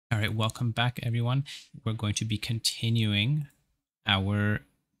All right, welcome back, everyone. We're going to be continuing our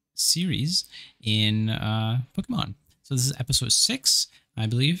series in Pokemon. So this is episode 6, I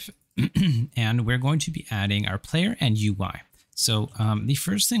believe, and we're going to be adding our player and UI. So the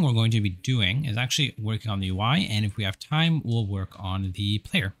first thing we're going to be doing is actually working on the UI, and if we have time, we'll work on the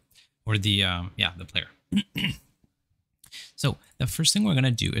player, or the player. So the first thing we're going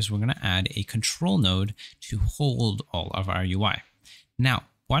to do is we're going to add a control node to hold all of our UI. Now,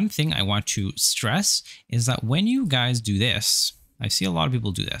 one thing I want to stress is that when you guys do this, I see a lot of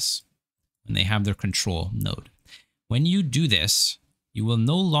people do this when they have their control node. When you do this, you will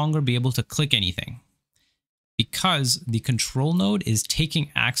no longer be able to click anything because the control node is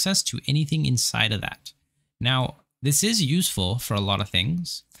taking access to anything inside of that. Now, this is useful for a lot of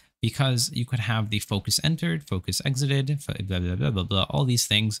things because you could have the focus entered, focus exited, blah, blah, blah, blah, blah, all these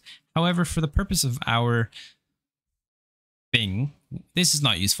things. However, for the purpose of our thing, this is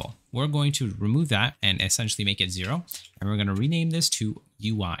not useful. We're going to remove that and essentially make it 0. And we're going to rename this to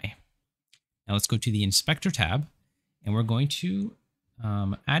UI. Now let's go to the inspector tab and we're going to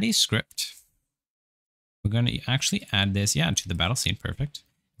add a script. We're going to actually add this, to the battle scene. Perfect.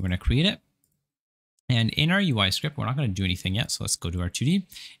 We're going to create it. And in our UI script, we're not going to do anything yet. So let's go to our 2D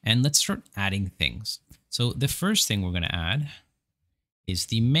and let's start adding things. So the first thing we're going to add is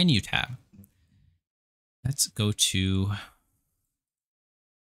the menu tab. Let's go to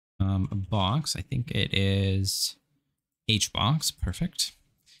a box. I think it is H box. Perfect.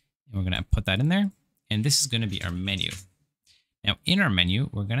 And we're going to put that in there. And this is going to be our menu. Now in our menu,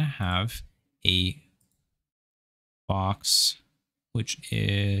 we're going to have a box, which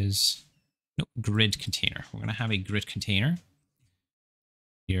is grid container. We're going to have a grid container.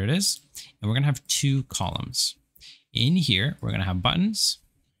 Here it is. And we're going to have 2 columns. In here, we're going to have buttons.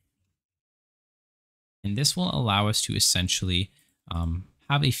 And this will allow us to essentially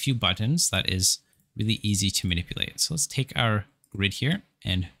have a few buttons that is really easy to manipulate. So let's take our grid here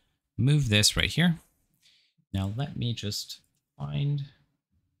and move this right here. Now let me just find,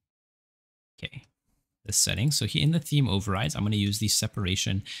 the setting. So here in the theme overrides, I'm going to use the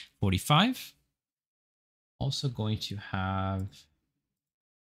separation 45. Also going to have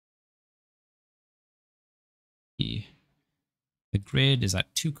the grid is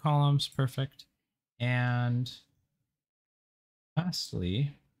at 2 columns. Perfect. And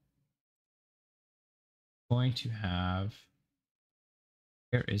lastly, going to have,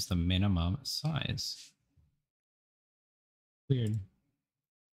 where is the minimum size? Weird.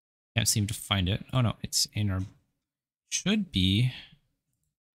 Can't seem to find it. Oh no, it's in our, should be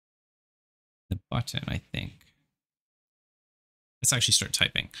the button, I think. Let's actually start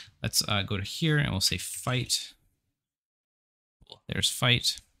typing. Let's go to here and we'll say fight. Cool. There's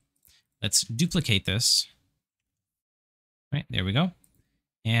fight. Let's duplicate this. Right, there we go.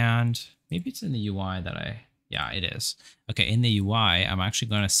 And maybe it's in the UI that yeah, it is. Okay, in the UI, I'm actually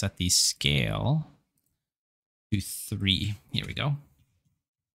going to set the scale to 3. Here we go.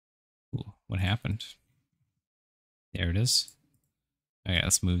 Ooh, what happened? There it is. Okay,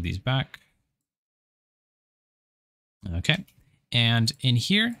 let's move these back. Okay, and in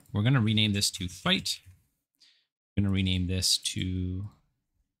here, we're going to rename this to fight. We're going to rename this to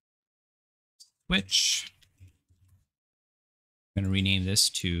switch. I'm going to rename this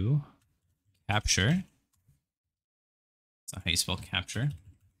to capture. That's not how you spell capture.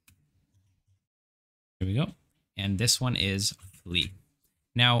 There we go. And this one is flee.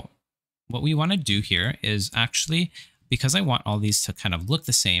 Now, what we want to do here is actually, because I want all these to kind of look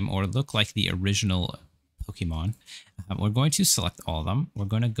the same or look like the original Pokemon, we're going to select all of them. We're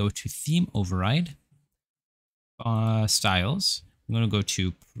going to go to theme override, styles. I'm going to go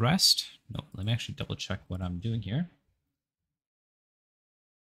to pressed. No, let me actually double check what I'm doing here.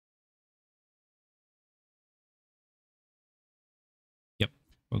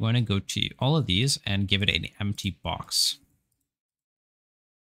 We're going to go to all of these and give it an empty box.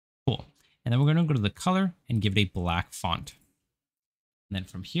 Cool. And then we're going to go to the color and give it a black font. And then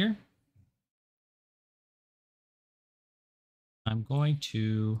from here, I'm going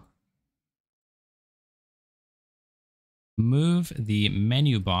to move the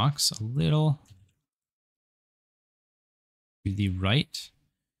menu box a little to the right,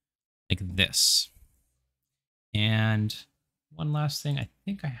 like this. And one last thing, I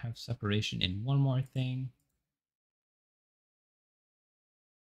think I have separation in one more thing.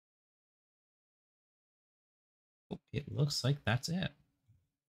 Oh, it looks like that's it.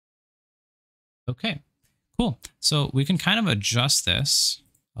 Okay, cool. So we can kind of adjust this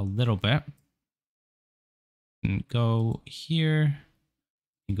a little bit. And go here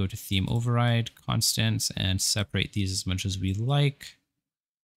and go to theme override, constants, and separate these as much as we like.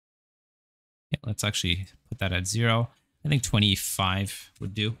 Yeah, let's actually put that at 0. I think 25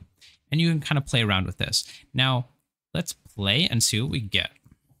 would do. And you can kind of play around with this. Now, let's play and see what we get.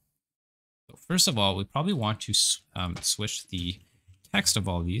 So first of all, we probably want to switch the text of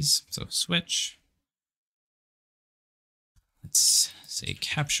all these. So switch. Let's say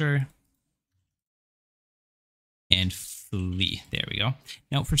capture and flee. There we go.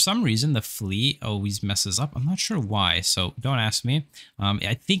 Now, for some reason, the flee always messes up. I'm not sure why, so don't ask me.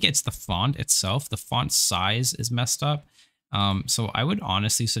 I think it's the font itself. The font size is messed up. So I would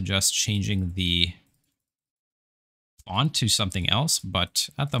honestly suggest changing the font to something else, but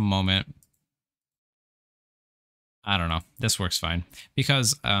at the moment, I don't know. This works fine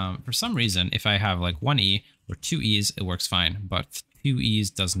because for some reason, if I have like one E or two E's, it works fine, but two E's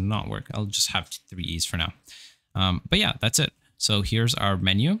does not work. I'll just have three E's for now. But yeah, that's it. So here's our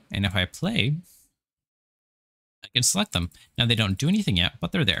menu. And if I play, I can select them. Now they don't do anything yet,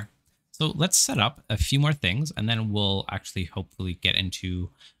 but they're there. So let's set up a few more things and then we'll actually hopefully get into,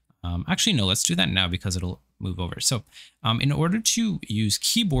 actually, no, let's do that now because it'll move over. So in order to use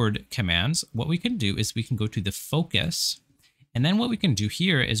keyboard commands, what we can do is we can go to the focus. And then what we can do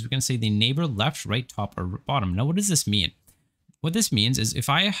here is we can say the neighbor left, right, top, or bottom. Now, what does this mean? What this means is if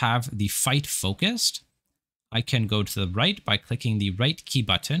I have the fight focused, I can go to the right by clicking the right key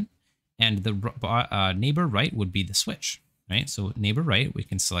button, and the neighbor right would be the switch, right? So neighbor right, we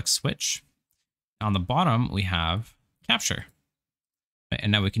can select switch. On the bottom, we have capture. Right?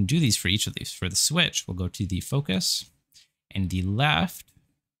 And now we can do these for each of these. For the switch, we'll go to the focus, and the left,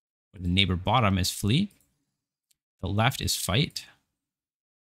 where the neighbor bottom is flee. The left is fight.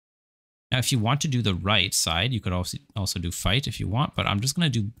 Now, if you want to do the right side, you could also do fight if you want, but I'm just going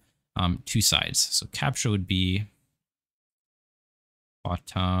to do two sides. So capture would be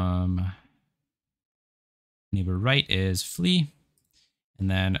bottom, neighbor right is flee, and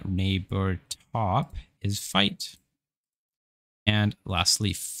then neighbor top is fight. And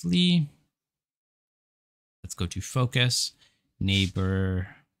lastly, flee. Let's go to focus.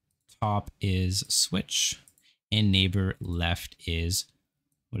 Neighbor top is switch, and neighbor left is,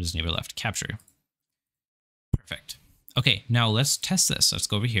 what is neighbor left? Capture. Perfect. Okay, now let's test this. Let's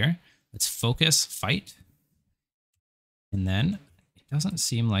go over here. Let's focus fight. And then it doesn't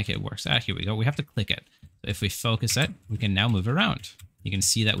seem like it works. Here we go. We have to click it. So if we focus it, we can now move around. You can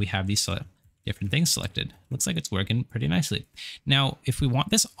see that we have these different things selected. Looks like it's working pretty nicely. Now, if we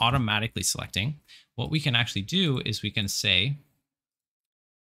want this automatically selecting, what we can actually do is we can say,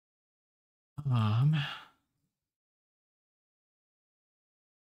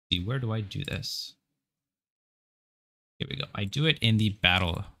 see, where do I do this? Here we go. I do it in the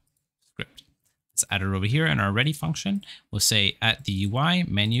battle script. Let's add it over here in our ready function. We'll say at the UI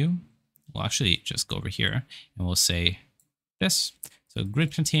menu, we'll actually just go over here and we'll say this. So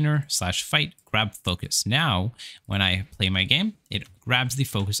grid container / fight grab focus. Now, when I play my game, it grabs the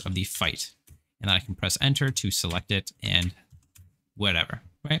focus of the fight. And then I can press enter to select it and whatever,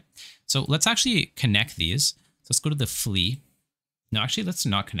 right? So let's actually connect these. So let's go to the flee. No, actually, let's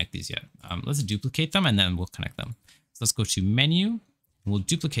not connect these yet. Let's duplicate them and then we'll connect them. So let's go to menu and we'll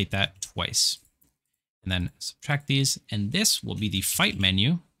duplicate that twice. And then subtract these. And this will be the fight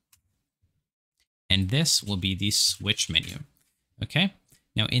menu. And this will be the switch menu. Okay.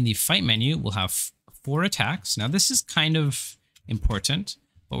 Now in the fight menu, we'll have 4 attacks. Now this is kind of important,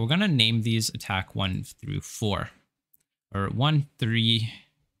 but we're going to name these attack 1 through 4, or 1, 3,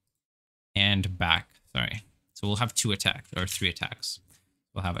 and back. Sorry. So we'll have 2 attacks or 3 attacks.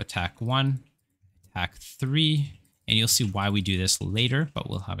 We'll have attack 1, attack 3, and you'll see why we do this later, but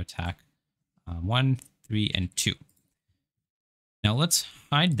we'll have attack 1, 3, and 2. Now let's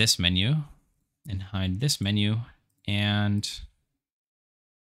hide this menu and hide this menu, and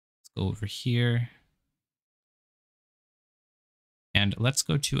let's go over here and let's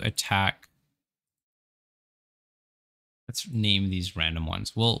go to attack. Let's name these random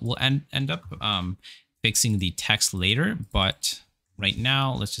ones. We'll end up fixing the text later, but right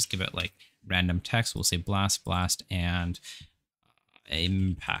now let's just give it like random text. We'll say blast, blast, and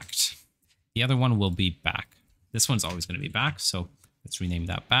impact. The other one will be back. This one's always going to be back, so let's rename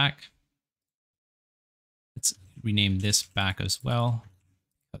that back. Let's rename this back as well,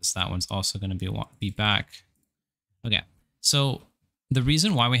 because that one's also going to be back. Okay, so the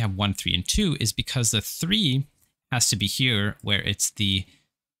reason why we have 1, 3, and 2 is because the 3 has to be here where it's the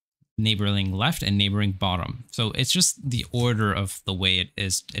neighboring left and neighboring bottom. So it's just the order of the way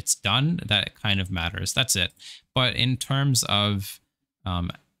it's done that kind of matters. That's it. But in terms of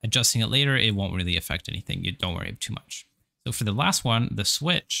adjusting it later, it won't really affect anything. You don't worry too much. So for the last one, the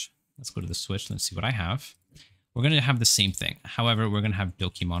switch, let's go to the switch. Let's see what I have. We're going to have the same thing. However, we're going to have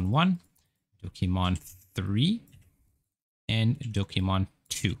Dokimon 1, Pokemon 3, and Pokemon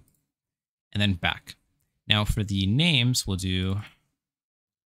 2, and then back. Now for the names, we'll do, I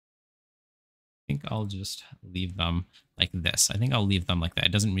think I'll just leave them like this. I think I'll leave them like that.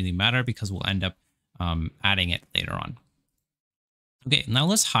 It doesn't really matter because we'll end up adding it later on. Okay, now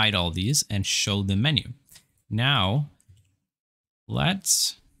let's hide all these and show the menu. Now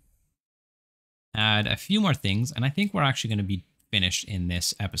let's add a few more things, and I think we're actually going to be finished in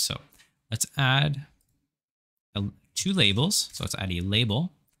this episode. Let's add 2 labels. So let's add a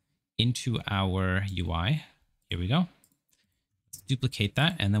label into our UI. Here we go. Let's duplicate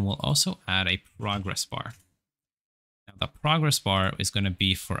that, and then we'll also add a progress bar. Now the progress bar is going to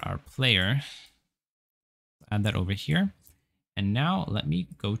be for our player. Add that over here. And now let me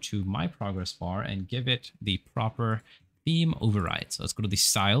go to my progress bar and give it the proper theme override. So let's go to the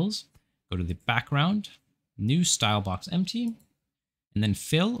styles, go to the background, new style box empty, and then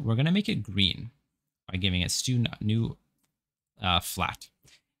fill, we're going to make it green by giving it new flat.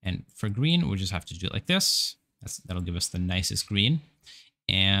 And for green, we'll just have to do it like this. That'll give us the nicest green.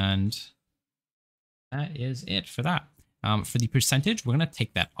 And that is it for that. For the percentage, we're going to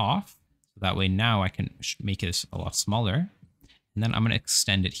take that off. So that way now I can make it a lot smaller. And then I'm going to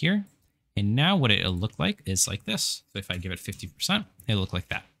extend it here. And now what it'll look like is like this. So if I give it 50%, it'll look like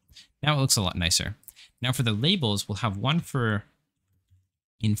that. Now it looks a lot nicer. Now for the labels, we'll have one for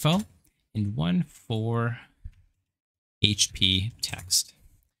info and one for HP text.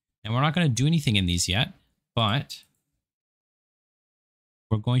 And we're not going to do anything in these yet, but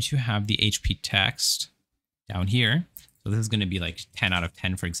we're going to have the HP text down here. So this is going to be like 10 out of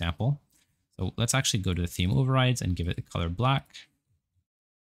 10, for example. So let's actually go to the theme overrides and give it the color black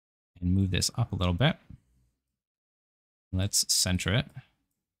and move this up a little bit. Let's center it.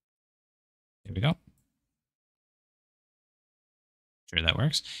 There we go. Sure that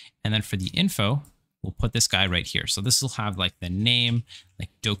works. And then for the info, we'll put this guy right here. So this will have like the name, like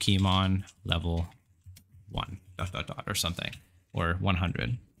Dokemon level 1 ... or something, or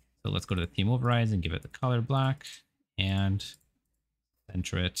 100. So let's go to the theme overrides and give it the color black and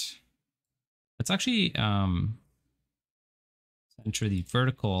center it. Let's actually center the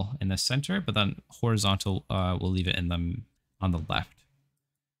vertical in the center, but then horizontal, we'll leave it in on the left.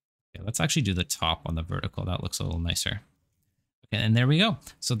 Okay, let's actually do the top on the vertical. That looks a little nicer. Okay, and there we go.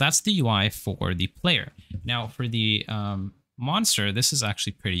 So that's the UI for the player. Now for the monster, this is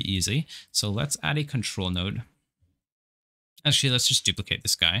actually pretty easy. So let's add a control node. Actually, let's just duplicate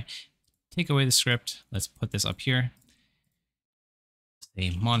this guy. Take away the script. Let's put this up here. Say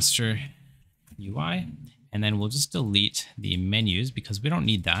monster UI, and then we'll just delete the menus because we don't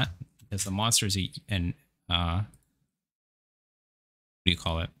need that, because the monster is what do you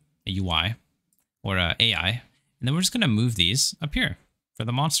call it? A UI or a AI. And then we're just going to move these up here for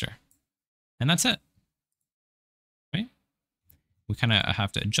the monster. And that's it. Right? We kind of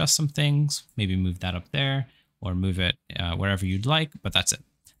have to adjust some things, maybe move that up there or move it wherever you'd like, but that's it.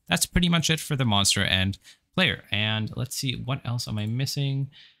 That's pretty much it for the monster and player. And let's see, what else am I missing?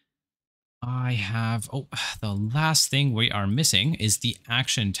 I have, the last thing we are missing is the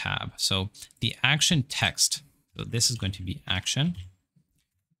action tab. So the action text. So this is going to be action.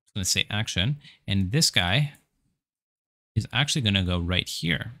 I'm going to say action. And this guy is actually going to go right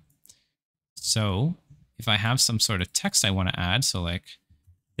here. So if I have some sort of text I want to add, so like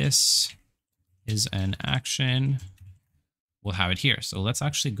this is an action, we'll have it here. So let's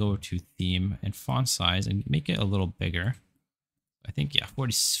actually go to theme and font size and make it a little bigger. I think, yeah,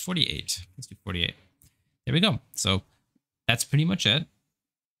 48. Let's do 48. There we go. So that's pretty much it.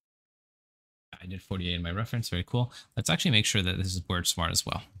 I did 48 in my reference. Very cool. Let's actually make sure that this is word smart as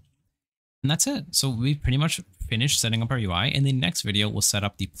well. And that's it. So we pretty much finished setting up our UI. In the next video, we'll set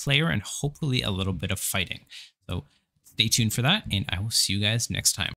up the player and hopefully a little bit of fighting. So stay tuned for that, and I will see you guys next time.